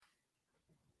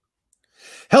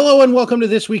Hello and welcome to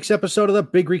this week's episode of the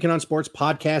Big Rican on Sports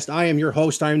podcast. I am your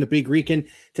host. I am the Big Rican.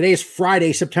 Today is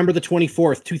Friday, September the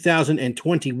 24th,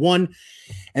 2021.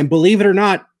 And believe it or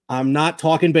not, I'm not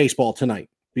talking baseball tonight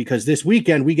because this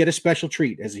weekend we get a special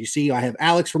treat. As you see, I have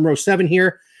Alex from row 7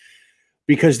 here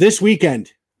because this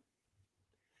weekend,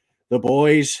 the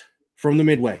boys from the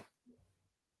Midway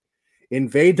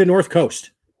invade the North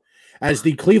Coast as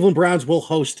the Cleveland Browns will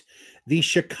host the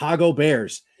Chicago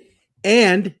Bears.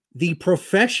 And the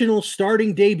professional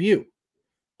starting debut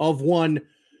of one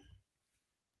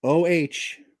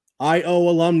OHIO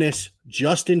alumnus,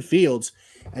 Justin Fields,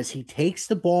 as he takes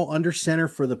the ball under center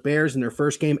for the Bears in their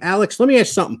first game. Alex, let me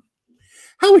ask something.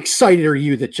 How excited are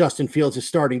you that Justin Fields is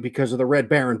starting because of the Red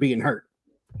Baron being hurt?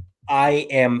 I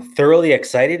am thoroughly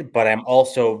excited, but I'm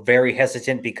also very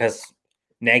hesitant because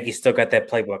Nagy still got that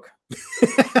playbook.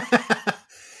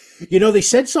 You know, they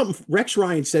said something. Rex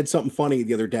Ryan said something funny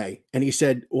the other day, and he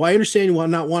said, well, I understand you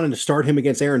not wanting to start him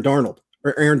against Aaron Donald.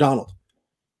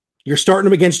 You're starting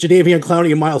him against Jadeveon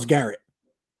Clowney and Myles Garrett.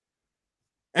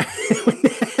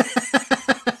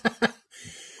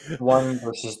 1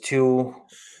 versus 2.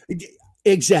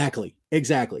 Exactly.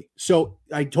 So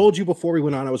I told you before we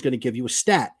went on, I was going to give you a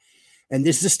stat, and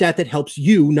this is a stat that helps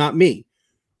you, not me.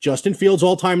 Justin Fields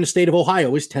all-time in the state of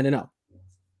Ohio is 10-0.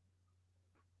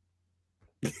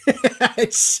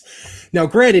 Now,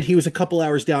 granted, he was a couple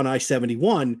hours down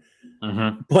I-71,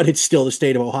 but it's still the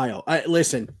state of Ohio.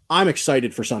 Listen, I'm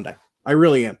excited for Sunday. I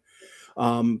really am.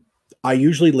 I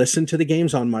usually listen to the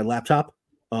games on my laptop,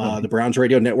 the Browns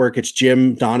Radio Network. It's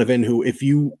Jim Donovan, who, if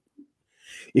you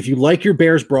like your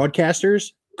Bears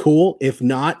broadcasters, cool. If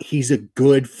not, he's a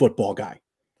good football guy.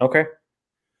 Okay.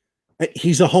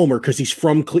 He's a homer because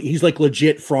he's like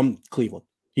legit from Cleveland.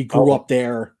 He grew up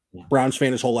there, Browns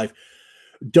fan his whole life.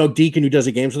 Doug Deacon, who does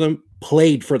the games with them,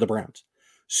 played for the Browns.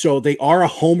 So they are a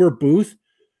homer booth.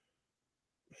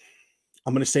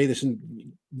 I'm going to say this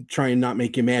and try and not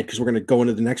make you mad because we're going to go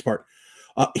into the next part.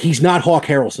 He's not Hawk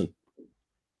Harrelson.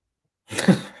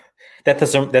 That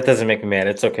doesn't make me mad.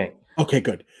 It's okay. Okay,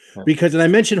 good. Because, and I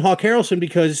mentioned Hawk Harrelson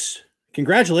because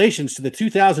congratulations to the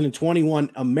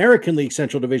 2021 American League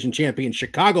Central Division champion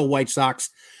Chicago White Sox,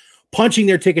 punching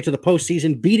their ticket to the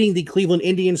postseason, beating the Cleveland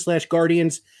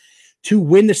Indians/Guardians to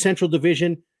win the Central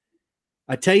Division.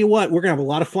 I tell you what, we're going to have a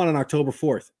lot of fun on October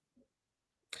 4th.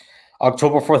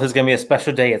 October 4th is going to be a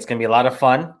special day. It's going to be a lot of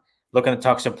fun. Looking to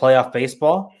talk some playoff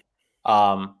baseball.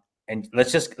 And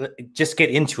let's just get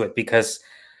into it because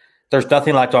there's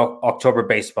nothing like October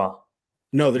baseball.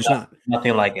 No, there's not.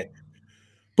 Nothing like it.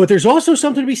 But there's also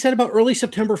something to be said about early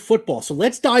September football. So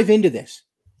let's dive into this.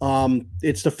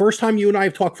 It's the first time you and I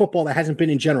have talked football that hasn't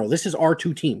been in general. This is our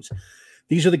two teams.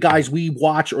 These are the guys we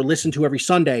watch or listen to every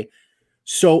Sunday.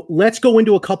 So let's go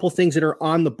into a couple things that are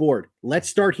on the board. Let's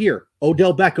start here.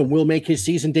 Odell Beckham will make his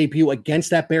season debut against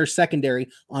that Bears secondary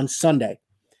on Sunday.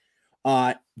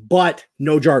 But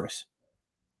no Jarvis.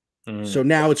 So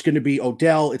now it's going to be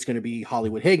Odell. It's going to be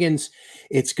Hollywood Higgins.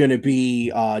 It's going to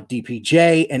be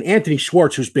DPJ and Anthony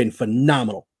Schwartz, who's been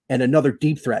phenomenal and another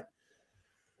deep threat.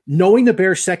 Knowing the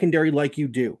Bears secondary like you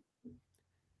do,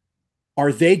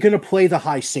 are they going to play the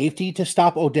high safety to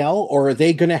stop Odell, or are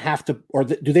they going to have to, or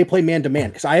do they play man-to-man?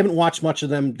 Because I haven't watched much of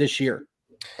them this year.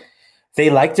 They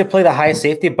like to play the high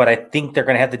safety, but I think they're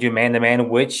going to have to do man-to-man,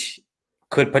 which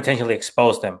could potentially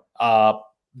expose them.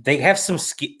 They have some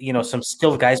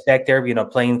skilled guys back there,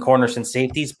 playing corners and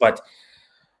safeties, but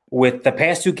with the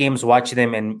past 2 games, watching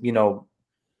them and,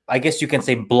 I guess you can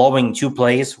say blowing 2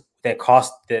 plays that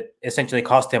essentially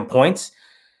cost them points.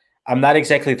 I'm not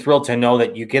exactly thrilled to know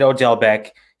that you get Odell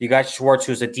back. You got Schwartz,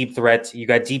 who's a deep threat. You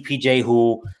got DPJ,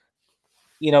 who,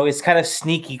 is kind of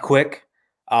sneaky quick,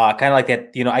 kind of like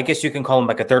that. I guess you can call him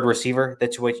like a third receiver.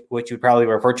 That's what you'd probably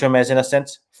refer to him as in a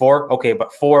sense. 4, okay,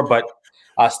 but still.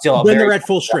 When they're at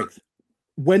full strength.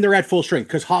 When they're at full strength,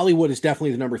 because Hollywood is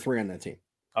definitely the number 3 on that team.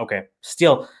 Okay,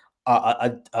 still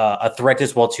a threat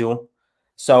as well too.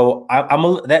 So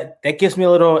that gives me a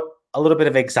little bit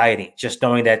of anxiety just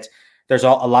knowing that there's a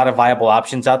lot of viable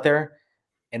options out there,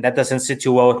 and that doesn't sit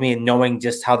too well with me. And knowing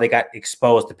just how they got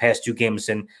exposed the past 2 games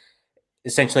and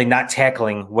essentially not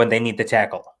tackling when they need to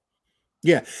tackle.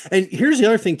 Yeah, and here's the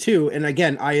other thing too. And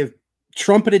again, I have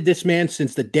trumpeted this man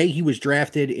since the day he was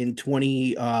drafted in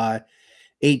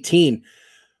 2018.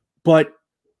 But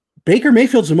Baker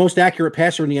Mayfield's the most accurate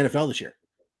passer in the NFL this year.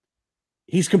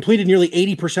 He's completed nearly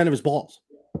 80% of his balls.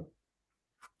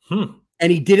 And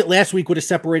he did it last week with a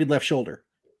separated left shoulder.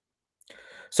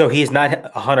 So he's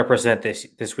not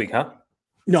 100% this week, huh?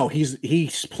 No,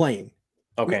 he's playing.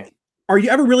 Okay. Are you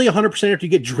ever really 100% after you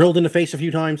get drilled in the face a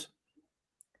few times?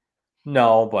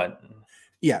 No, but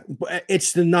Yeah,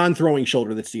 it's the non-throwing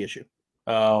shoulder that's the issue.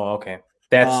 Oh, okay.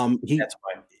 That's fine.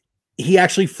 He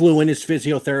actually flew in his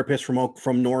physiotherapist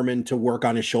from Norman to work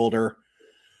on his shoulder,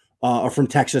 or from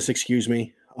Texas, excuse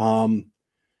me.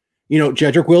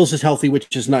 Jedrick Wills is healthy,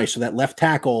 which is nice. So that left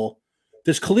tackle,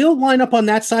 does Khalil line up on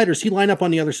that side, or does he line up on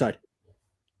the other side?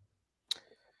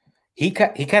 He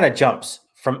kind of jumps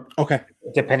from, okay,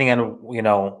 depending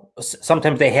on,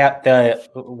 sometimes they have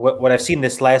what I've seen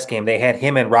this last game, they had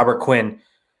him and Robert Quinn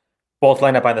both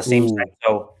line up on the same side.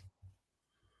 So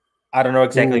I don't know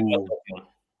exactly what they're doing.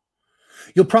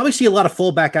 You'll probably see a lot of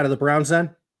fullback out of the Browns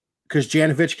then, because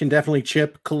Janovich can definitely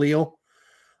chip Khalil,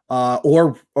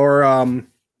 or who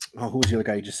was the other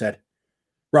guy you just said?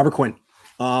 Robert Quinn.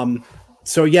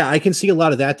 So yeah, I can see a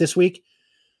lot of that this week.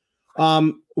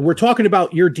 We're talking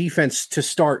about your defense to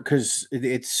start, because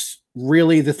it's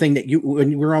really the thing that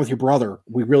when you were on with your brother,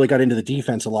 we really got into the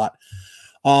defense a lot.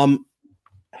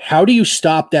 How do you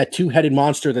stop that two-headed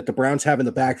monster that the Browns have in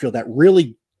the backfield that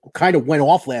really kind of went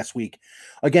off last week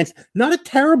against not a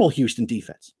terrible Houston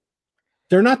defense?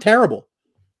 They're not terrible.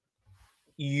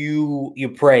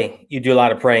 You pray. You do a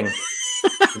lot of praying.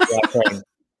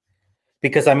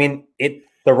 Because the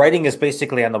writing is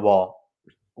basically on the wall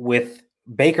with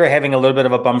Baker having a little bit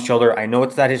of a bum shoulder. I know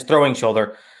it's not his throwing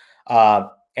shoulder, and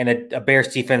a Bears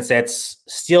defense that's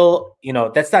still,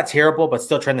 that's not terrible, but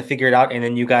still trying to figure it out. And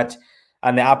then you got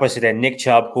on the opposite end, Nick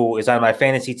Chubb, who is on my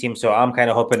fantasy team. So I'm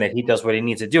kind of hoping that he does what he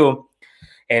needs to do.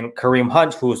 And Kareem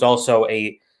Hunt, who's also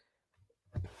a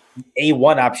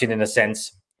one option in a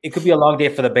sense. It could be a long day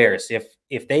for the Bears.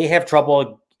 If they have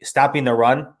trouble stopping the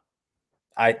run,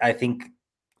 I think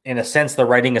in a sense the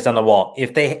writing is on the wall.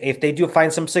 If they do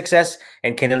find some success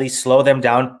and can at least slow them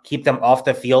down, keep them off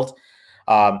the field,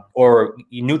 or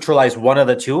you neutralize one of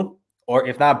the two, or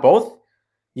if not both,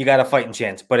 you got a fighting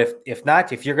chance. But if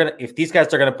not, if these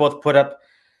guys are gonna both put up,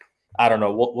 I don't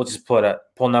know, we'll just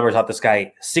pull numbers out the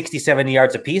sky, 60, 70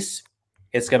 yards apiece,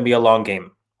 it's gonna be a long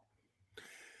game.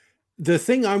 The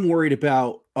thing I'm worried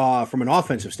about from an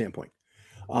offensive standpoint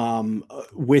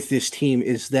with this team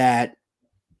is that,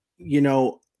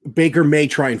 Baker may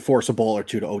try and force a ball or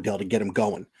two to Odell to get him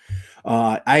going.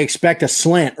 I expect a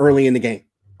slant early in the game.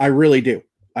 I really do.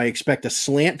 I expect a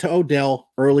slant to Odell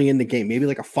early in the game, maybe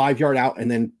like a 5-yard out and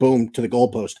then boom to the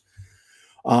goalpost.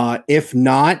 If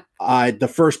not,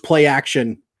 the first play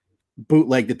action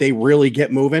bootleg that they really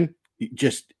get moving,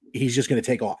 he's just going to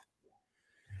take off.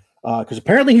 Because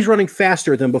apparently he's running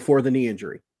faster than before the knee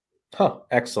injury. Huh,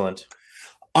 excellent.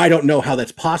 I don't know how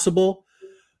that's possible,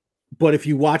 but if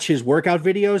you watch his workout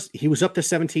videos, he was up to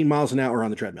 17 miles an hour on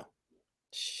the treadmill.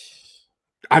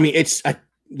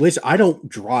 Listen, I don't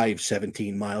drive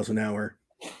 17 miles an hour.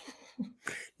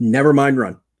 Never mind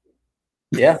run.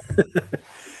 Yeah.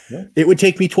 It would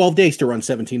take me 12 days to run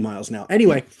 17 miles now.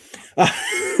 Anyway.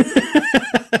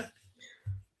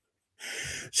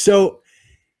 So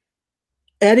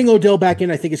adding Odell back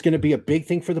in, I think, is going to be a big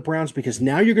thing for the Browns, because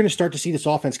now you're going to start to see this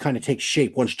offense kind of take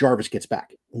shape once Jarvis gets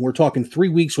back. And we're talking 3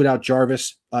 weeks without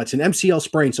Jarvis. It's an MCL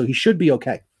sprain, so he should be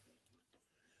okay.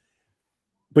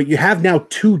 But you have now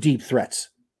 2 deep threats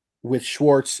with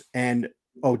Schwartz and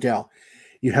Odell.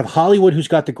 You have Hollywood, who's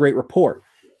got the great rapport.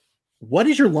 What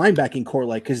is your linebacking core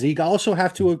like? Because you also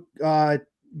have to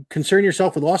concern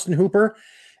yourself with Austin Hooper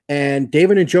and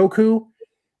David Njoku.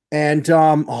 And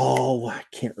I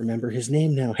can't remember his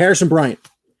name now. Harrison Bryant,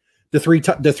 the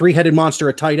three-headed monster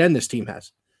at tight end this team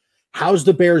has. How's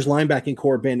the Bears linebacking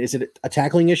core been? Is it a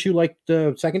tackling issue like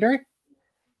the secondary?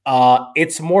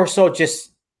 It's more so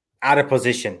just out of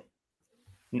position,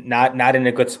 not in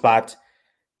a good spot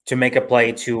to make a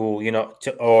play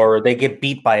or they get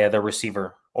beat by the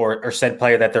receiver or said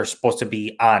player that they're supposed to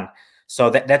be on. So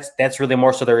that's really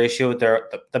more so their issue.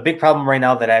 The big problem right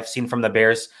now that I've seen from the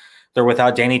Bears. They're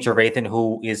without Danny Trevathan,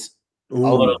 who is a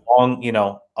little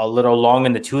long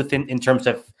in the tooth in terms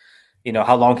of,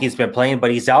 how long he's been playing, but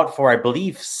he's out for, I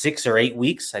believe, 6 or 8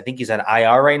 weeks. I think he's on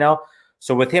IR right now.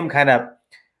 So with him kind of,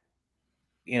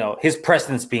 his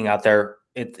presence being out there,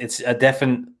 it's a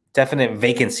definite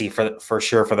vacancy for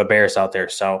sure for the Bears out there.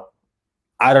 So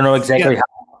I don't know exactly how.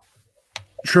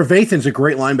 Trevathan's a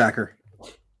great linebacker.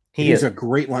 He's a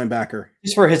great linebacker.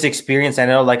 Just for his experience. I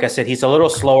know, like I said, he's a little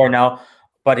slower now.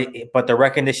 But the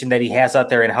recognition that he has out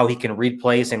there and how he can read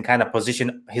plays and kind of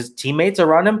position his teammates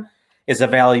around him is a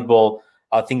valuable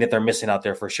thing that they're missing out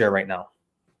there for sure right now.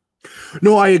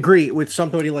 No, I agree with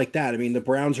somebody like that. I mean, the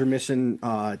Browns are missing,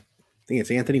 I think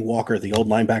it's Anthony Walker, the old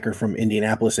linebacker from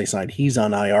Indianapolis they signed. He's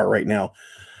on IR right now.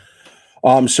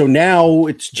 So now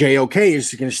it's JOK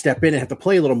is going to step in and have to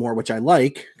play a little more, which I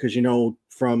like because,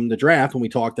 from the draft when we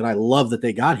talked that I love that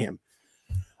they got him.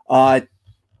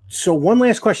 So one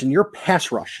last question. Your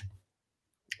pass rush.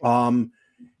 It's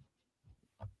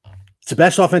the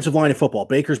best offensive line in football.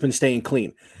 Baker's been staying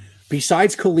clean.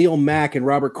 Besides Khalil Mack and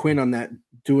Robert Quinn on that,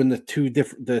 doing the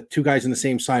two guys on the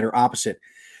same side or opposite,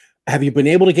 have you been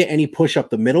able to get any push up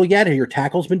the middle yet? Have your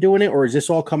tackles been doing it, or is this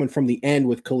all coming from the end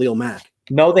with Khalil Mack?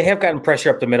 No, they have gotten pressure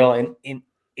up the middle, and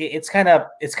it's kind of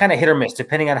hit or miss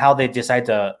depending on how they decide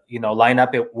to line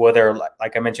up it. Whether,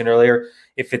 like I mentioned earlier,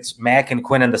 if it's Mack and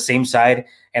Quinn on the same side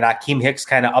and Akeem Hicks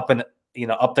kind of up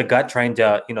the gut trying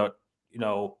to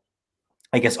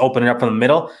I guess open it up from the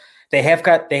middle. They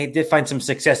did find some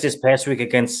success this past week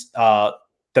against the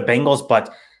Bengals,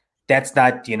 but that's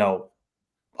not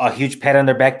a huge pat on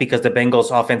their back because the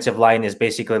Bengals offensive line is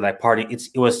basically like party.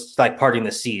 It was like partying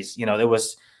the seas.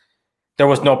 There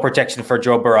was no protection for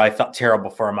Joe Burrow. I felt terrible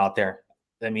for him out there.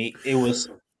 I mean, it was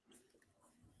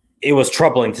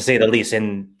troubling to say the least,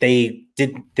 and they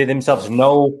did themselves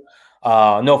no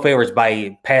favors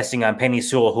by passing on Penei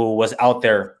Sewell, who was out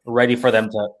there ready for them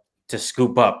to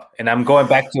scoop up. And I'm going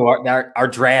back to our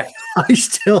draft. I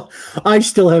still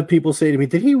have people say to me,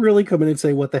 "Did he really come in and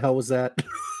say what the hell was that?"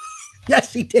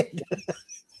 Yes, he did.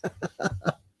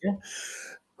 Yeah.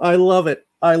 I love it.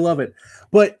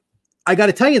 But I got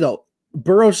to tell you though,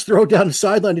 Burrow's throw down the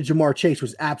sideline to Jamar Chase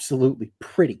was absolutely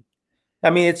pretty. I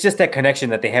mean, it's just that connection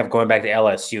that they have going back to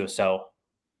LSU. So,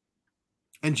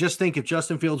 and just think, if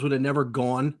Justin Fields would have never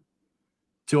gone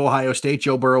to Ohio State,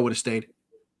 Joe Burrow would have stayed.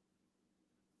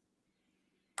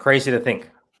 Crazy to think.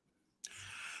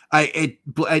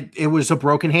 It was a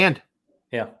broken hand.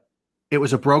 Yeah. It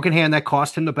was a broken hand that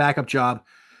cost him the backup job.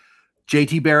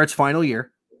 JT Barrett's final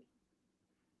year.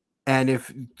 And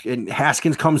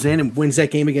Haskins comes in and wins that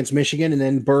game against Michigan, and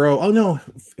then Burrow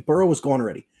was gone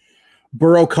already.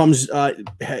 Burrow comes,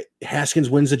 Haskins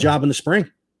wins the job in the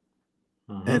spring.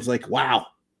 And it's like, wow.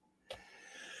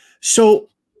 So,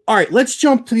 all right, let's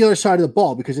jump to the other side of the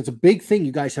ball because it's a big thing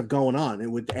you guys have going on,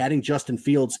 and with adding Justin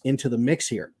Fields into the mix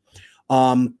here.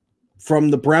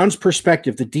 From the Browns'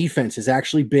 perspective, the defense has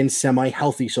actually been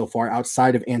semi-healthy so far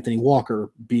outside of Anthony Walker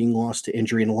being lost to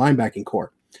injury in the linebacking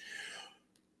core.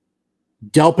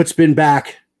 Delpit's been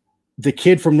back. The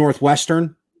kid from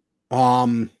Northwestern,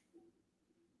 what's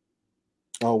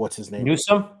his name?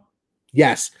 Newsome?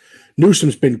 Yes.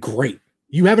 Newsome's been great.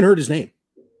 You haven't heard his name.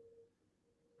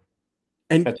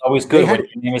 And that's always good when his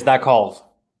name is not called.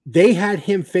 They had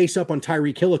him face up on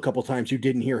Tyreek Hill a couple times. You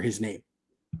didn't hear his name.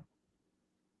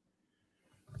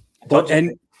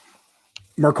 And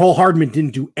Mecole Hardman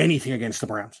didn't do anything against the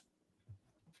Browns.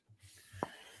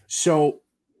 So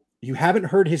you haven't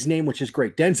heard his name, which is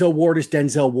great. Denzel Ward is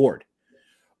Denzel Ward.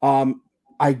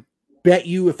 I bet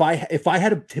you if I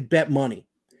had to bet money,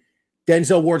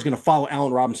 Denzel Ward's going to follow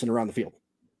Allen Robinson around the field.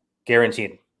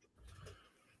 Guaranteed.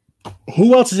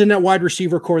 Who else is in that wide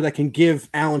receiver core that can give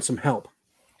Allen some help?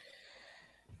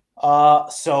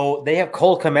 So they have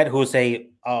Cole Kmet, who's a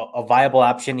viable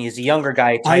option. He's a younger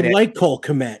guy. I like Cole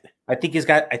Kmet. I think he's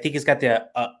got the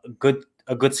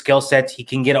a good skill set. He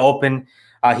can get open.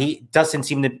 He doesn't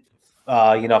seem to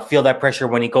feel that pressure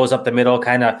when he goes up the middle,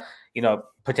 kind of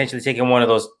potentially taking one of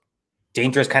those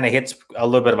dangerous kind of hits, a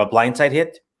little bit of a blindside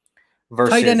hit.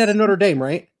 Versus, tight end at Notre Dame,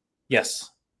 right?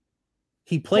 Yes.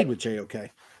 He played with JOK.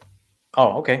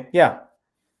 Oh, okay. Yeah.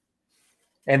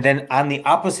 And then on the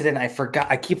opposite end,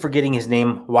 I keep forgetting his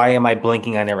name. Why am I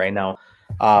blinking on it right now?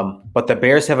 But the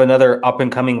Bears have another up and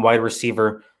coming wide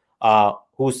receiver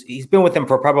he's been with them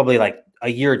for probably like a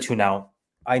year or two now.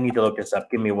 I need to look this up.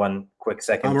 Give me one quick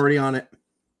second. I'm already on it.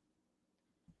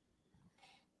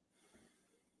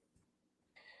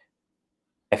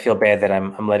 I feel bad that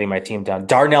I'm letting my team down.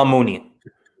 Darnell Mooney.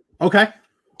 Okay.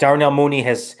 Darnell Mooney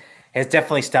has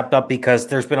definitely stepped up because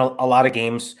there's been a lot of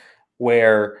games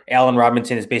where Allen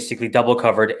Robinson is basically double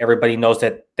covered. Everybody knows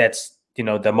that that's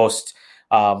the most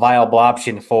viable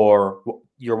option for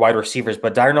your wide receivers.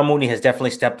 But Darnell Mooney has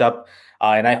definitely stepped up,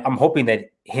 and I'm hoping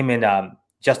that him and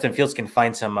Justin Fields can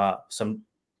find some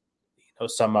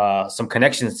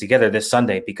connections together this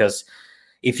Sunday. Because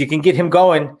if you can get him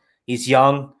going, he's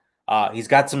young, he's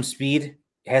got some speed,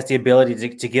 has the ability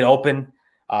to get open,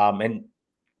 and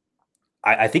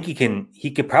I think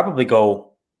he could probably go.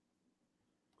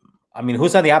 I mean,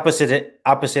 who's on the opposite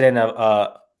end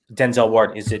of Denzel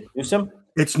Ward? Is it Newsome?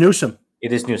 It's Newsome.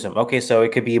 It is Newsome. Okay, so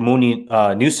it could be Mooney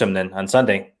Newsome then on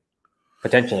Sunday,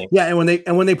 potentially. Yeah, and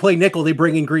when they play nickel, they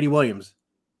bring in Greedy Williams.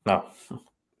 No.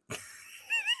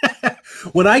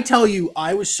 When I tell you,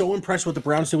 I was so impressed with the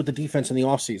Browns did with the defense in the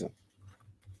offseason.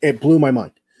 It blew my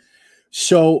mind.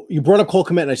 So you brought up Cole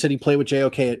Kmet, and I said he played with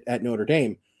JOK at Notre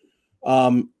Dame.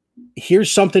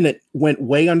 Here's something that went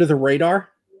way under the radar,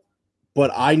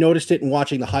 but I noticed it in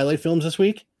watching the highlight films this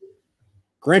week.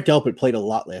 Grant Delpit played a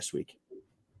lot last week.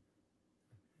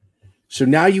 So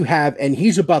now you have, and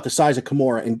he's about the size of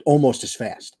Kimura and almost as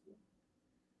fast.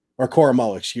 Or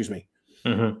Koromoa, excuse me.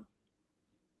 Mm-hmm.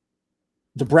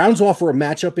 The Browns offer a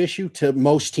matchup issue to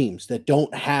most teams that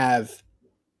don't have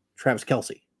Travis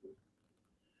Kelce.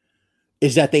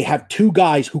 Is that they have two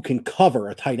guys who can cover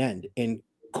a tight end in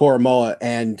Koromoa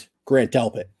and Grant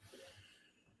Delpit.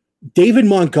 David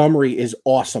Montgomery is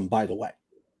awesome, by the way.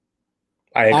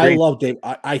 I agree. I love Dave.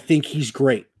 I think he's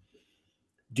great.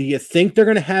 Do you think they're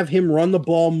going to have him run the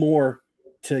ball more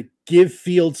to give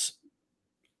Fields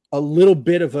a little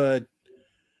bit of a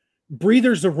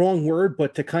breather's the wrong word,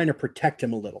 but to kind of protect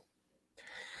him a little?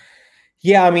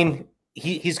 Yeah, I mean,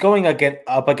 he's going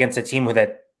up against a team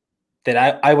that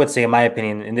I would say, in my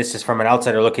opinion, and this is from an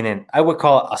outsider looking in, I would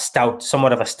call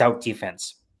somewhat of a stout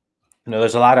defense.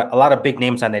 There's a lot of big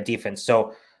names on that defense.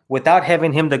 So without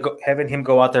having him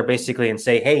go out there basically and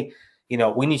say, hey,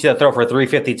 we need you to throw for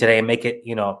 350 today and make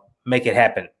it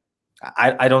happen.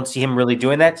 I don't see him really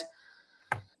doing that.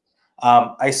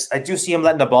 I do see him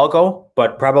letting the ball go,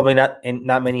 but probably not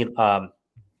many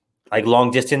like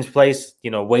long distance plays,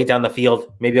 way down the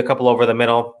field, maybe a couple over the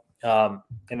middle, and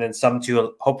then some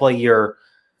to hopefully your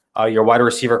wide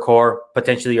receiver core,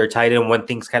 potentially your tight end when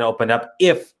things kind of open up,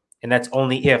 and that's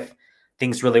only if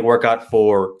things really work out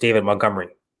for David Montgomery.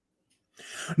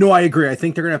 No, I agree. I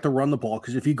think they're going to have to run the ball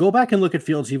because if you go back and look at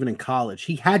Fields, even in college,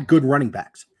 he had good running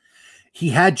backs. He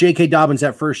had J.K. Dobbins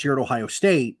that first year at Ohio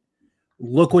State.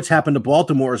 Look what's happened to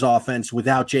Baltimore's offense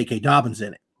without J.K. Dobbins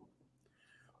in it.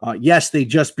 Yes, they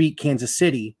just beat Kansas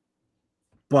City,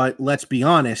 but let's be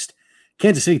honest,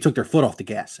 Kansas City took their foot off the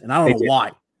gas, and I don't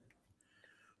know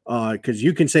why. Because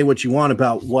you can say what you want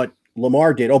about what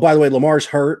Lamar did. Oh, by the way, Lamar's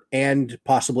hurt and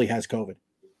possibly has COVID.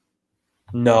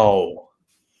 No.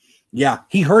 Yeah,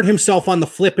 he hurt himself on the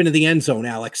flip into the end zone,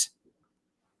 Alex.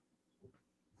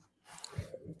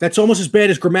 That's almost as bad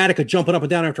as Grammatica jumping up and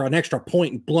down after an extra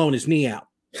point and blowing his knee out.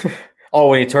 Oh,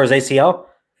 when he tore his ACL?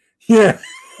 Yeah.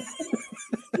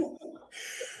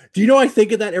 Do you know I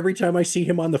think of that every time I see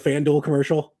him on the FanDuel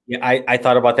commercial? Yeah, I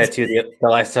thought about that too the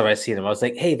last time I seen him. I was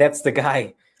like, hey, that's the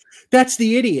guy. That's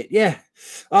the idiot, yeah.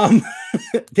 Wasn't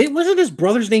his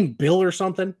brother's name Bill or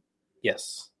something?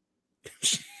 Yes.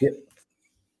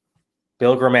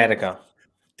 Bill Grammatica.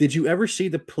 Did you ever see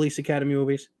the Police Academy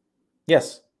movies?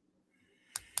 Yes.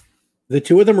 The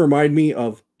two of them remind me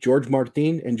of George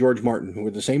Martin and George Martin, who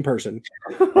were the same person.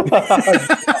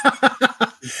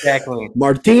 Exactly.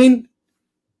 Martin,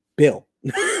 Bill.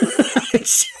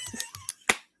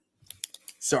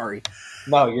 Sorry.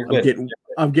 No, you're good.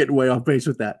 I'm getting way off base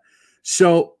with that.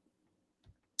 So,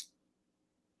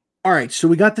 all right. So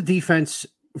we got the defense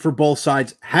for both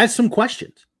sides. Has some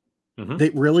questions. Mm-hmm.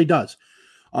 It really does.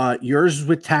 Yours is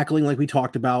with tackling, like we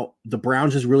talked about. The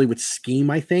Browns is really with scheme,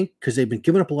 I think, because they've been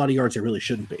giving up a lot of yards they really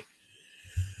shouldn't be.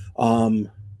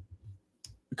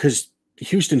 Because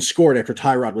Houston scored after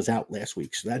Tyrod was out last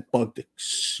week, so that bugged the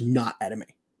snot out of me.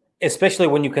 Especially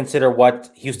when you consider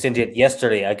what Houston did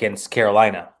yesterday against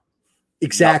Carolina.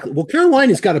 Exactly. Well,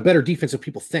 Carolina's got a better defense than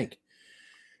people think.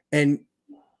 And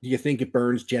do you think it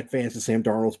burns Jet fans that Sam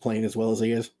Darnold's playing as well as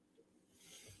he is?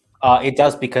 It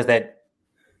does, because that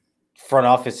front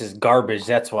office is garbage.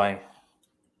 That's why.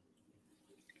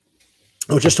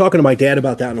 I was just talking to my dad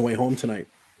about that on the way home tonight.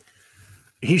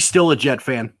 He's still a Jet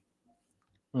fan.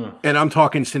 And I'm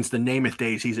talking since the Namath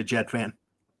days, he's a Jet fan.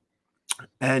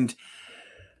 And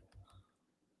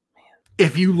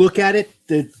if you look at it,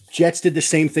 the Jets did the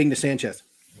same thing to Sanchez.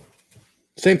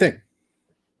 Same thing.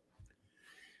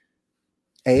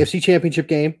 AFC Championship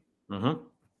game,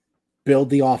 build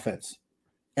the offense.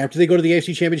 After they go to the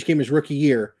AFC Championship game his rookie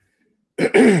year,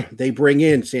 they bring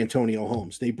in Santonio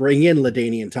Holmes. They bring in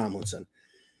LaDainian Tomlinson.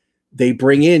 They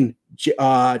bring in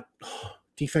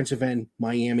defensive end,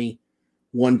 Miami,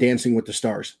 one Dancing with the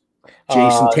Stars,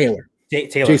 Jason Taylor.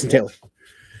 Jason Taylor.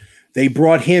 They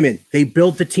brought him in. They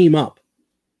built the team up.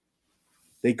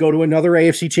 They go to another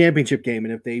AFC Championship game,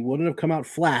 and if they wouldn't have come out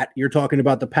flat, you're talking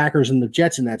about the Packers and the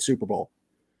Jets in that Super Bowl.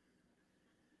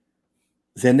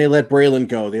 Then they let Braylon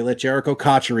go. They let Jericho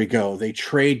Cotchery go. They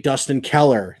trade Dustin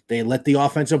Keller. They let the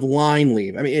offensive line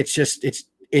leave. I mean, it's just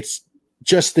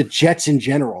the Jets in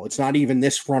general. It's not even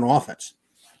this front office.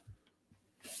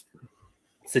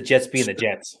 It's the Jets being the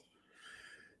Jets.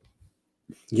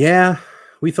 Yeah,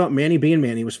 we thought Manny being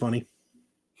Manny was funny.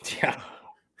 Yeah.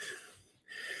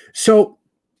 So,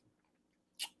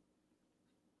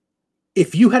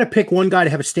 if you had to pick one guy to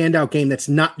have a standout game that's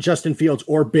not Justin Fields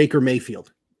or Baker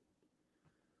Mayfield,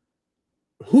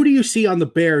 Who do you see on the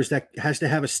Bears that has to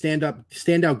have a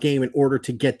standout game in order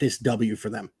to get this W for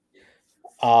them?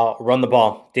 Run the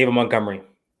ball. David Montgomery.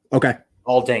 Okay.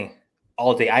 All day.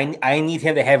 All day. I need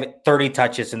him to have 30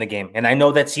 touches in the game. And I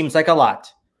know that seems like a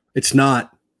lot. It's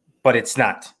not. But it's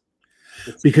not.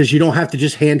 Because you don't have to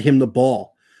just hand him the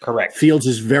ball. Correct. Fields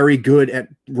is very good at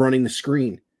running the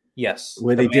screen. Yes.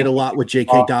 Where they did a lot with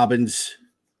J.K. Dobbins.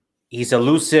 He's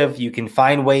elusive. You can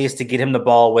find ways to get him the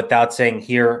ball without saying,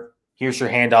 here's your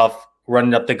handoff, run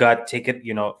it up the gut, take it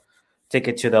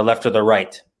to the left or the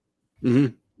right.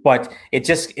 Mm-hmm. But it's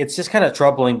just kind of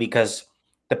troubling because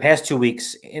the past 2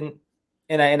 weeks, and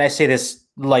I say this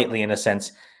lightly in a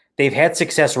sense, they've had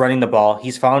success running the ball.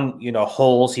 He's found,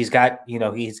 holes. He's got,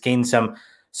 he's gained some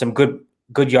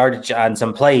good yardage on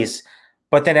some plays.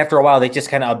 But then after a while, they just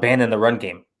kind of abandon the run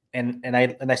game. And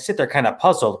I sit there kind of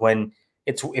puzzled when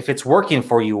if it's working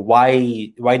for you, why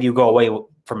do you go away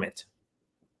from it?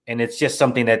 And it's just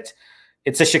something that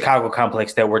it's a Chicago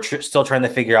complex that we're still trying to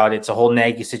figure out. It's a whole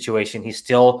Nagy situation. He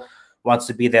still wants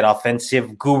to be that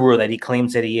offensive guru that he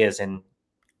claims that he is, and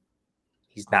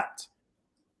he's not.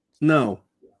 No.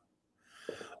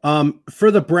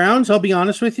 For the Browns, I'll be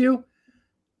honest with you,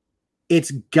 it's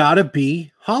got to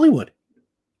be Hollywood.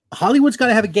 Hollywood's got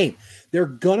to have a game. They're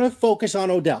going to focus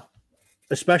on Odell,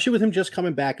 especially with him just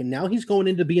coming back, and now he's going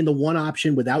into being the one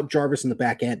option without Jarvis in the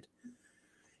back end.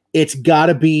 It's got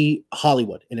to be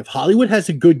Hollywood. And if Hollywood has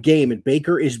a good game and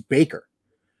Baker is Baker,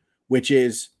 which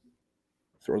is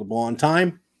throw the ball on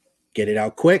time, get it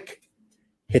out quick,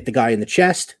 hit the guy in the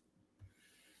chest,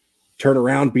 turn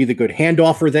around, be the good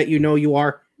handoffer that you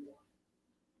are,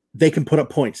 they can put up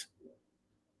points.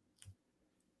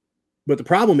 But the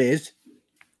problem is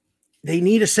they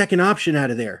need a second option out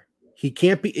of there. He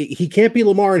can't be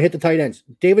Lamar and hit the tight ends.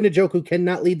 David Njoku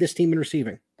cannot lead this team in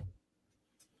receiving.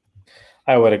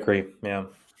 I would agree. Yeah.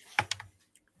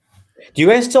 Do you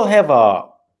guys still have a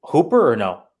Hooper or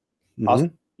no? Mm-hmm.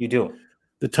 You do.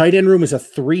 The tight end room is a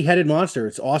three-headed monster.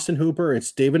 It's Austin Hooper,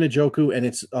 it's David Njoku, and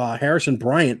it's Harrison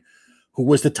Bryant, who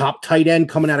was the top tight end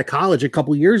coming out of college a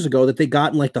couple years ago that they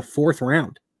got in like the 4th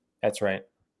round. That's right.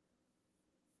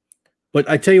 But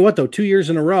I tell you what, though, 2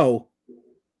 years in a row,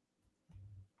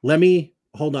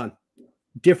 hold on.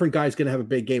 Different guy's going to have a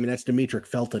big game, and that's Demetric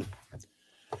Felton.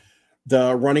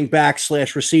 The running back /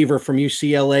 receiver from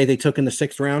UCLA they took in the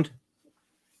 6th round.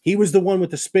 He was the one with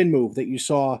the spin move that you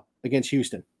saw against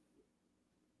Houston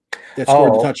that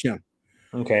scored the touchdown.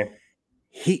 Okay.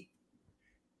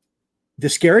 The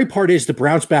scary part is the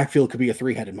Browns backfield could be a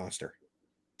 3-headed monster.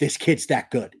 This kid's that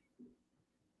good.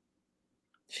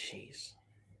 Jeez.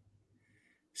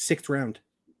 6th round.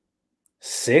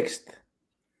 6th?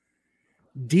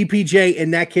 DPJ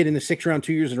and that kid in the 6th round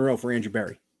 2 years in a row for Andrew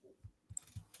Berry.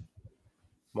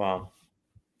 Wow.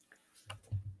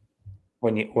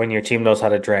 When your team knows how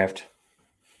to draft.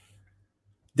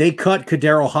 They cut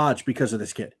Kadero Hodge because of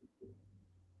this kid.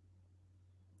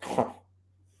 Huh.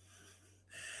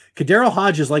 Kadero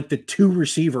Hodge is like the 2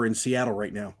 receiver in Seattle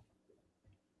right now.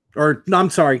 Or, no, I'm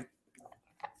sorry.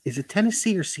 Is it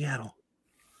Tennessee or Seattle?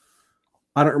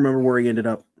 I don't remember where he ended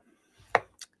up.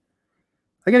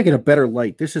 I got to get a better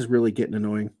light. This is really getting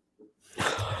annoying.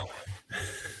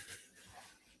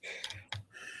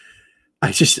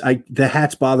 The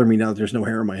hats bother me now that there's no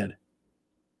hair in my head.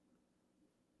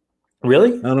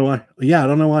 Really? I don't know why. Yeah, I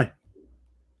don't know why.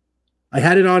 I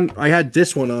had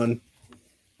this one on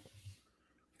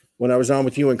when I was on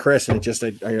with you and Chris, and I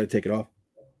got to take it off.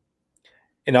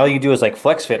 And all you do is like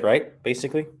flex fit, right?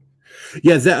 Basically.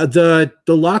 Yeah, the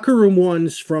locker room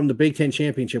ones from the Big Ten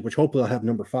Championship, which hopefully I'll have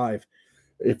number 5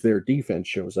 if their defense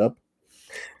shows up.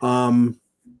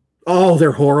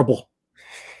 They're horrible.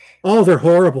 Oh, they're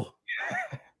horrible.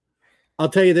 I'll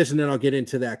tell you this, and then I'll get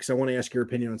into that because I want to ask your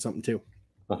opinion on something too.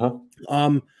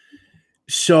 Uh-huh.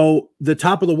 So the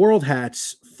top of the world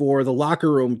hats for the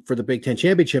locker room for the Big Ten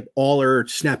Championship all are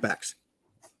snapbacks.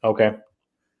 Okay.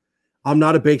 I'm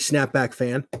not a big snapback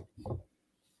fan,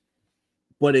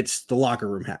 but it's the locker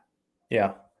room hat.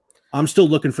 Yeah. I'm still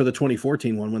looking for the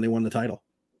 2014 one when they won the title.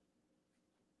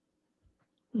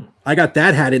 I got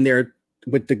that hat in there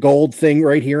with the gold thing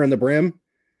right here on the brim.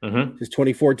 Mm-hmm. There's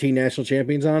 2014 national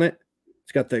champions on it.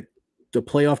 It's got the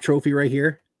playoff trophy right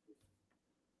here.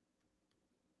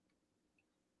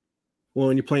 Well,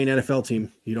 when you play an NFL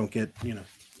team, you don't get, you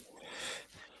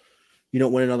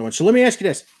don't win another one. So let me ask you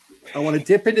this. I want to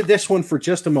dip into this one for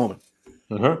just a moment.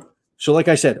 Mm-hmm. So like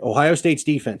I said, Ohio State's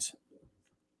defense.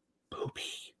 Poopy.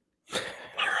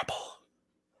 Terrible.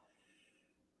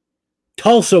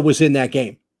 Tulsa was in that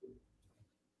game.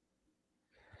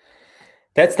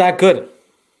 That's not good,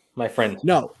 my friend.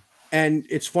 No. And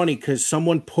it's funny because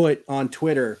someone put on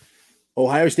Twitter,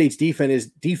 Ohio State's defense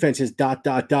is ...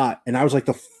 And I was like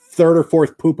the third or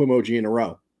fourth poop emoji in a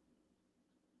row.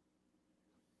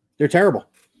 They're terrible.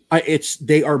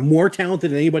 They are more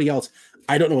talented than anybody else.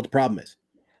 I don't know what the problem is.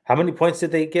 How many points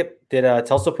did they get? Did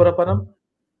Tulsa put up on them?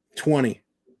 20.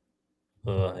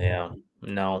 Yeah.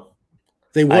 No.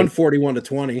 They won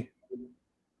 41-20.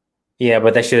 Yeah,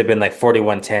 but that should have been like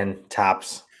 41-10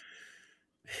 tops.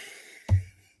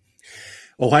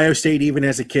 Ohio State, even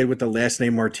as a kid with the last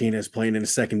name Martinez, playing in the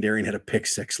secondary and had a pick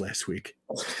six last week.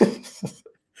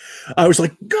 I was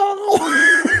like, go!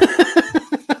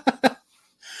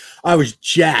 I was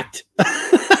jacked.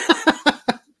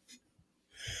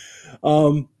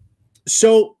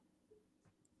 So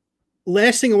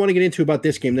last thing I want to get into about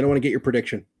this game, then I want to get your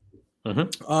prediction.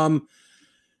 Mm-hmm.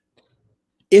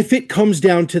 If it comes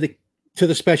down to the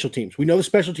special teams, we know the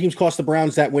special teams cost the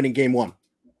Browns that win in game one.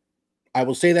 I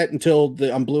will say that until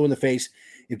I'm blue in the face.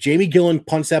 If Jamie Gillen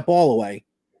punts that ball away,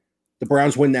 the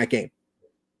Browns win that game.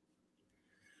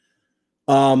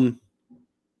 Do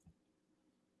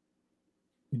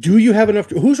you have enough?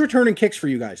 Who's returning kicks for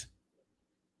you guys?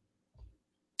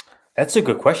 That's a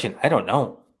good question. I don't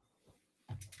know.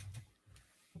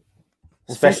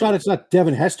 Well, thank God it's not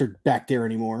Devin Hester back there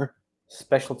anymore.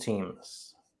 Special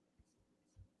teams.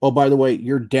 Oh, by the way,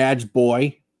 your dad's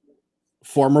boy,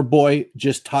 former boy,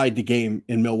 just tied the game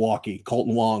in Milwaukee.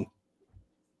 Colton Wong.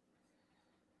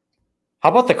 How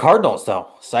about the Cardinals, though?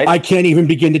 I can't even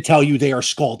begin to tell you they are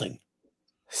scalding.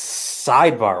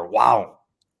 Sidebar. Wow.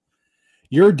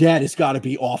 Your dad has got to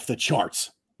be off the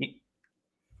charts.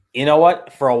 You know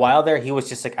what? For a while there, he was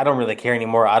just like, I don't really care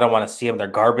anymore. I don't want to see them. They're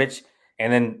garbage.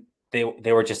 And then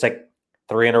they were just like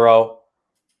 3 in a row,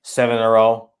 7 in a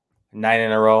row, 9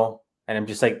 in a row. And I'm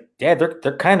just like, Dad,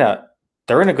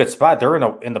 they're in a good spot. They're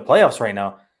in the playoffs right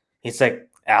now. He's like,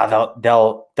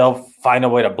 they'll find a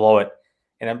way to blow it.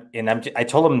 I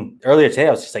told him earlier today,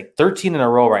 I was just like 13 in a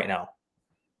row right now.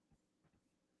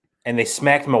 And they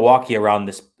smacked Milwaukee around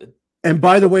this. And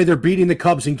by the way, they're beating the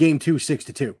Cubs in game 2,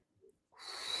 6-2.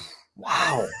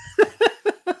 Wow.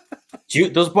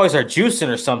 Those boys are juicing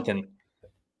or something.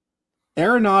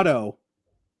 Arenado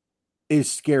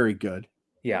is scary good.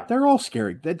 Yeah. They're all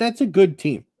scary. That's a good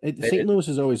team. St. Louis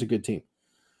is always a good team.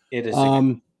 It is.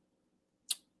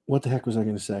 What the heck was I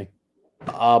going to say?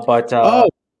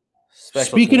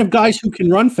 Speaking of guys who can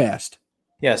run fast.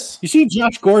 Yes. You see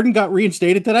Josh Gordon got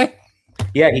reinstated today?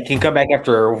 Yeah, he can come back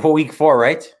after week 4,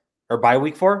 right? Or by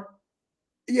week 4?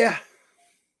 Yeah.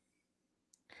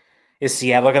 Is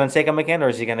Seattle going to take him again, or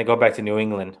is he going to go back to New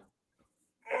England?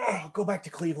 Go back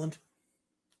to Cleveland.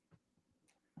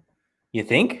 You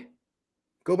think?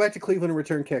 Go back to Cleveland and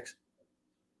return kicks.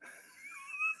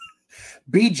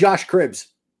 Be Josh Cribbs.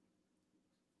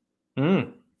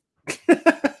 You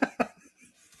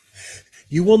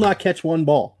will not catch one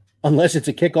ball unless it's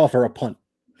a kickoff or a punt.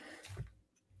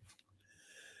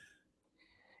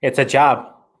 It's a job.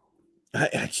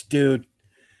 Dude.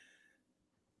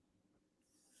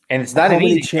 And it's not how an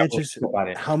many easy chances about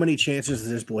it. How many chances is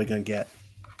this boy going to get?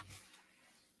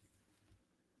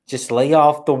 Just lay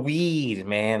off the weed,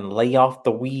 man. Lay off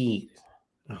the weed.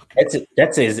 Okay.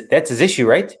 That's his issue,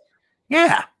 right?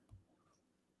 Yeah.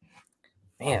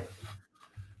 Man.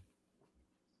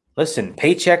 Listen,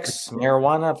 paychecks,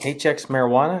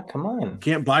 marijuana. Come on.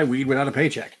 Can't buy weed without a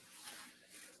paycheck.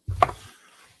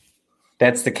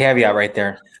 That's the caveat right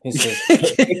there.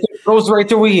 It goes right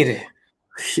to weed.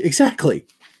 Exactly.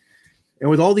 And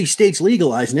with all these states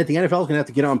legalizing it, the NFL is going to have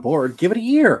to get on board. Give it a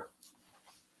year.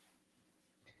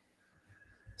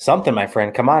 Something, my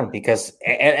friend. Come on. Because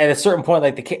at a certain point,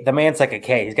 like the man's like a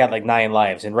K. He's got like 9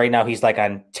 lives. And right now he's like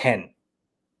on 10.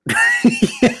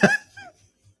 Yeah.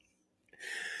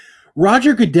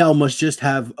 Roger Goodell must just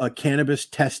have a cannabis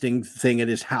testing thing at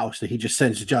his house that he just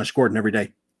sends to Josh Gordon every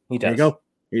day. He does. Here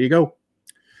you go.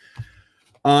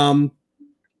 So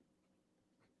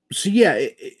yeah,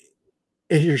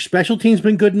 has your special teams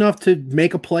been good enough to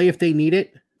make a play if they need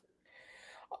it?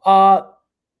 Yeah,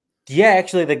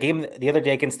 actually, the game the other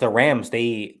day against the Rams,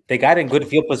 they got in good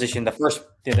field position that first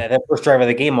drive of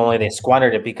the game. Only they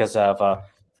squandered it because of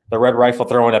the Red Rifle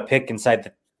throwing a pick inside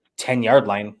the 10-yard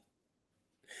line.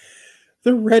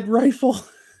 The Red Rifle.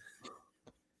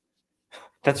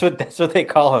 That's what they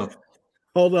call him.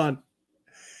 Hold on.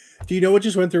 Do you know what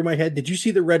just went through my head? Did you see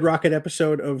the Red Rocket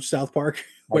episode of South Park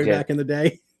way back in the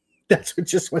day? That's what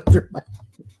just went through my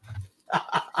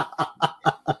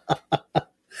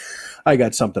I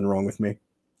got something wrong with me.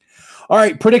 All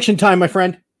right, prediction time, my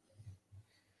friend.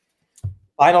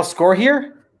 Final score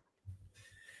here?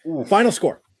 Ooh. Final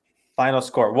score.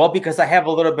 Well, because I have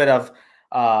a little bit of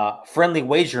friendly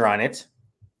wager on it.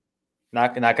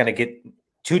 Not going to get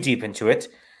too deep into it.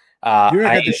 You're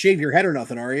not going to shave your head or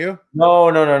nothing, are you?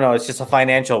 No. It's just a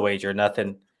financial wager.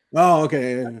 Nothing. Oh,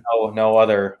 okay. No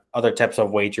other types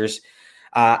of wagers.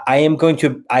 I am going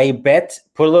to. I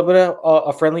put a little bit of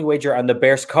a friendly wager on the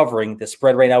Bears covering. The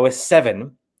spread right now is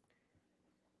 7.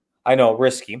 I know,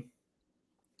 risky,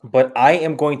 but I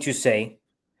am going to say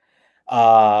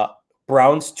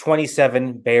Browns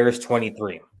 27, Bears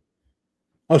 23.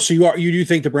 Oh, so you do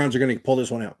think the Browns are going to pull this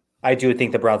one out? I do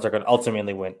think the Browns are going to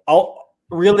ultimately win.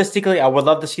 Realistically, I would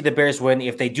love to see the Bears win.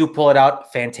 If they do pull it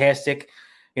out, fantastic.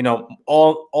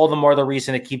 All the more the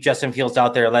reason to keep Justin Fields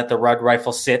out there, let the Red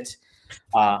Rifle sit,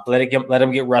 let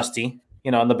him get rusty,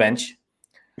 on the bench.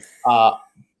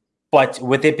 But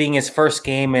with it being his first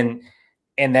game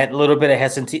and that little bit of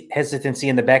hesitancy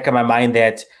in the back of my mind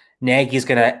that Nagy's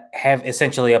going to have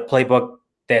essentially a playbook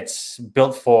that's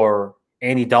built for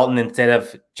Andy Dalton instead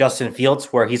of Justin Fields,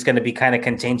 where he's going to be kind of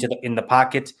contained in the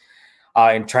pocket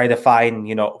and try to find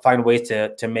ways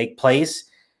to make plays.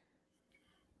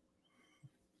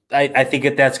 I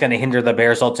think that's going to hinder the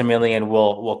Bears ultimately and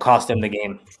will cost them the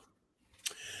game.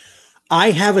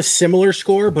 I have a similar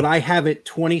score, but I have it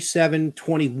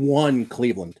 27-21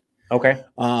 Cleveland. Okay.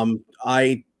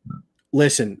 I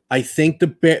think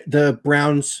the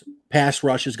Browns pass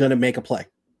rush is going to make a play.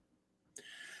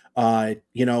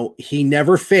 He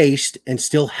never faced and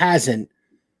still hasn't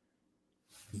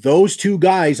those two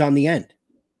guys on the end.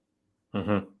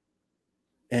 Mm-hmm.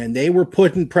 And they were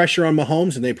putting pressure on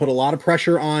Mahomes, and they put a lot of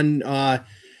pressure on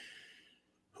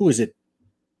who is it?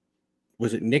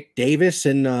 Was it Nick Davis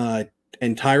and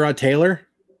Tyrod Taylor?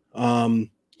 They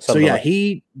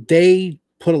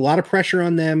put a lot of pressure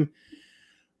on them.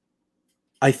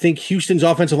 I think Houston's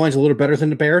offensive line is a little better than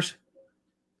the Bears.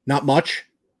 Not much,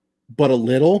 but a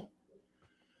little.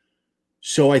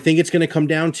 So I think it's going to come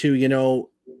down to,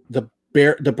 the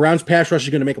Browns pass rush is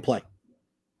going to make a play.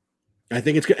 I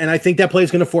think that play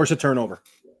is going to force a turnover.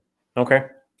 Okay.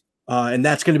 And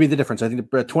that's going to be the difference. I think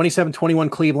 27-21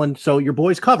 Cleveland. So your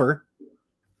boys cover.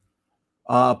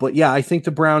 But yeah, I think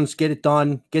the Browns get it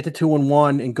done, get to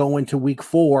 2-1 and go into week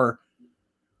 4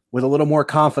 with a little more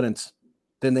confidence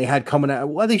than they had coming out.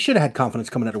 Well, they should have had confidence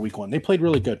coming out of week 1. They played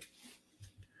really good.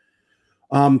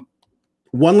 One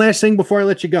last thing before I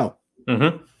let you go.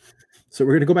 Mm-hmm. So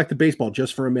we're going to go back to baseball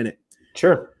just for a minute.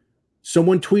 Sure.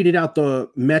 Someone tweeted out the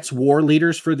Mets WAR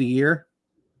leaders for the year.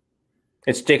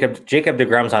 It's Jacob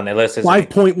deGrom's on their list.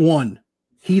 5.1.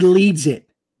 He leads it.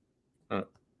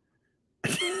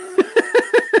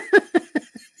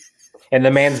 And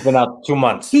the man's been out 2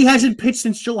 months. He hasn't pitched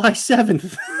since July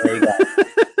 7th. There you go.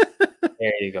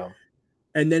 There you go.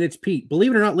 And then it's Pete.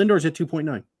 Believe it or not, Lindor's at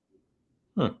 2.9.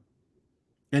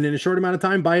 And in a short amount of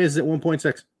time, Baez is at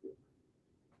 1.6.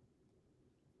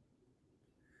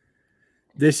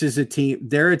 This is a team.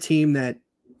 They're a team that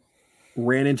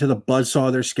ran into the buzzsaw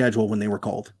of their schedule when they were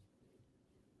called.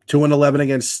 2-11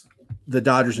 against the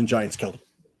Dodgers and Giants killed them.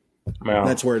 Wow.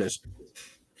 That's where it is.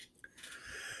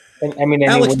 And,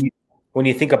 Alex, when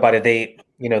you think about it, they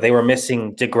were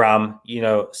missing DeGrom.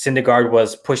 Syndergaard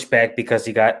was pushed back because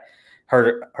he got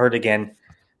hurt again.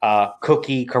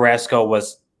 Cookie Carrasco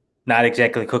was not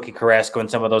exactly Cookie Carrasco in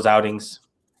some of those outings.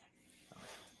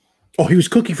 Oh, he was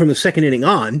Cookie from the second inning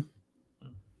on.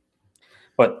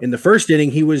 But in the first inning,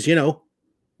 he was,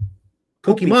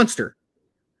 Cookie Monster.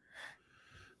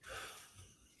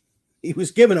 He was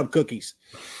giving up cookies.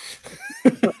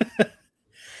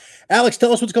 Alex,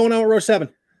 tell us what's going on with row 7.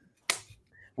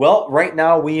 Well, right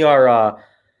now we are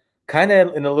kind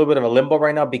of in a little bit of a limbo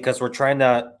right now because we're trying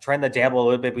to dabble a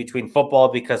little bit between football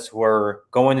because we're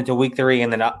going into week 3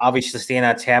 and then obviously staying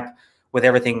on tap with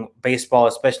everything baseball,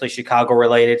 especially Chicago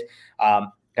related.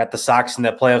 Got the Sox in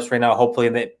the playoffs right now.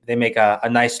 Hopefully they make a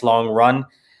nice long run.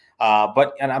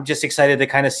 And I'm just excited to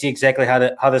kind of see exactly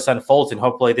how this unfolds. And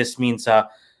hopefully this means a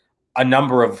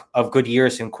number of good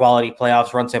years and quality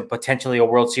playoffs runs and potentially a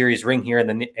World Series ring here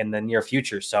in the near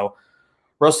future. So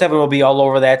row 7 will be all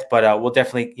over that, but we'll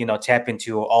definitely, tap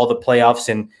into all the playoffs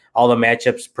and all the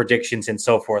matchups, predictions, and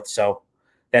so forth. So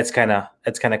that's kind of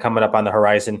coming up on the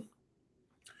horizon.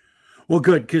 Well,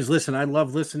 good, because listen, I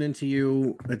love listening to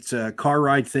you. It's a car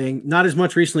ride thing. Not as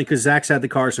much recently because Zach's had the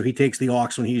car, so he takes the aux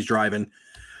when he's driving.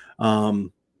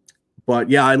 But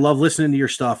yeah, I love listening to your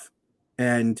stuff.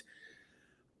 And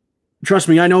trust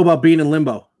me, I know about being in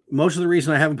limbo. Most of the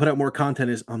reason I haven't put out more content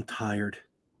is I'm tired.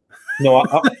 No,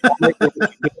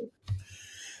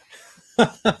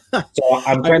 so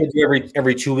I'm trying to do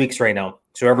every 2 weeks right now.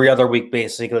 So every other week,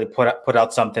 basically put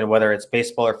out something, whether it's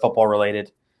baseball or football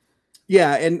related.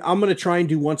 Yeah, and I'm going to try and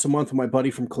do once a month with my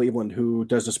buddy from Cleveland who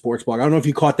does a sports blog. I don't know if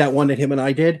you caught that one that him and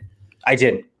I did. I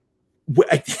did.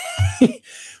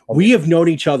 We have known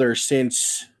each other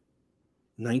since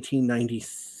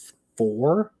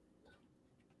 1994.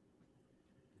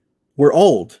 We're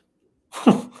old.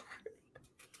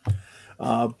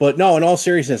 But no, in all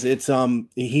seriousness, it's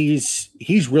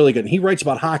he's really good. He writes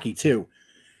about hockey too.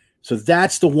 So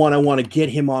that's the one I want to get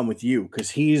him on with you because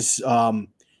he's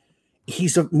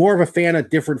more of a fan of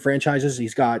different franchises.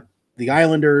 He's got the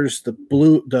Islanders, the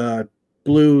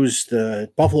Blues, the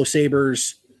Buffalo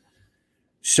Sabres.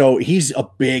 So he's a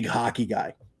big hockey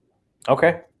guy.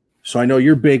 Okay. So I know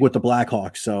you're big with the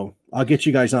Blackhawks. So I'll get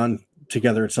you guys on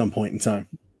together at some point in time.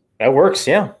 That works.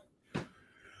 Yeah.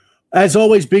 As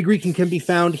always, Big Rican can be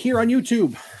found here on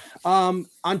YouTube,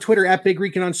 on Twitter at Big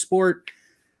Rican on Sport.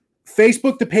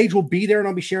 Facebook, the page will be there and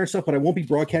I'll be sharing stuff, but I won't be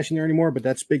broadcasting there anymore. But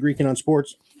that's Big Rican on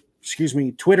Sports. Excuse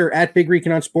me. Twitter at Big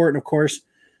Rican on Sport. And of course,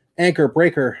 Anchor,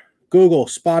 Breaker, Google,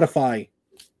 Spotify,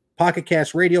 Pocket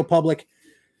Cast, Radio Public.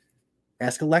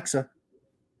 Ask Alexa.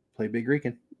 Play Big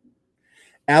Rican.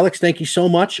 Alex, thank you so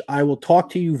much. I will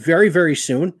talk to you very, very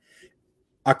soon.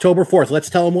 October 4th. Let's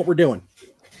tell them what we're doing.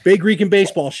 Big Rican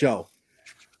Baseball Show.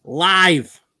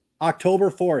 Live.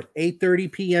 October 4th,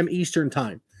 8:30 p.m. Eastern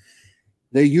Time.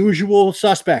 The usual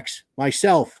suspects.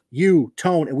 Myself, you,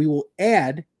 Tone, and we will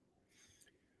add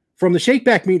from the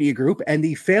Shakeback Media Group and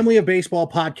the Family of Baseball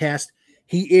podcast.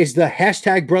 He is the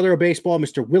hashtag brother of baseball,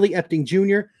 Mr. Willie Epting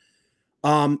Jr.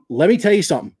 Let me tell you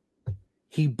something.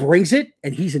 He brings it,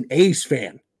 and he's an A's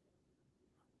fan.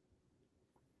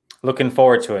 Looking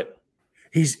forward to it.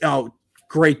 He's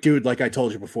great dude, like I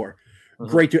told you before.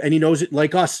 Mm-hmm. Great dude, and he knows it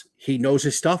like us. He knows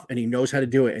his stuff, and he knows how to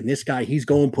do it. And this guy, he's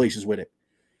going places with it.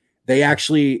 They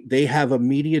have a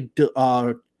media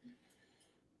deal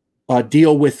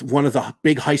with one of the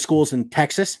big high schools in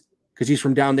Texas because he's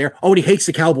from down there. Oh, and he hates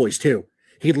the Cowboys, too.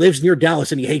 He lives near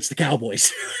Dallas, and he hates the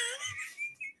Cowboys.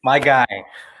 My guy.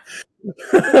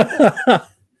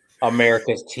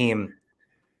 America's team.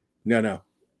 No.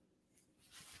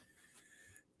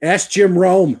 Ask Jim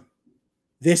Rome.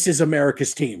 This is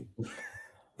America's team.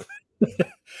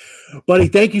 Buddy,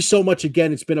 thank you so much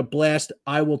again. It's been a blast.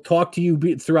 I will talk to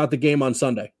you throughout the game on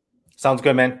Sunday. Sounds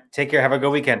good, man. Take care. Have a good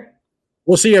weekend.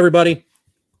 We'll see you, everybody.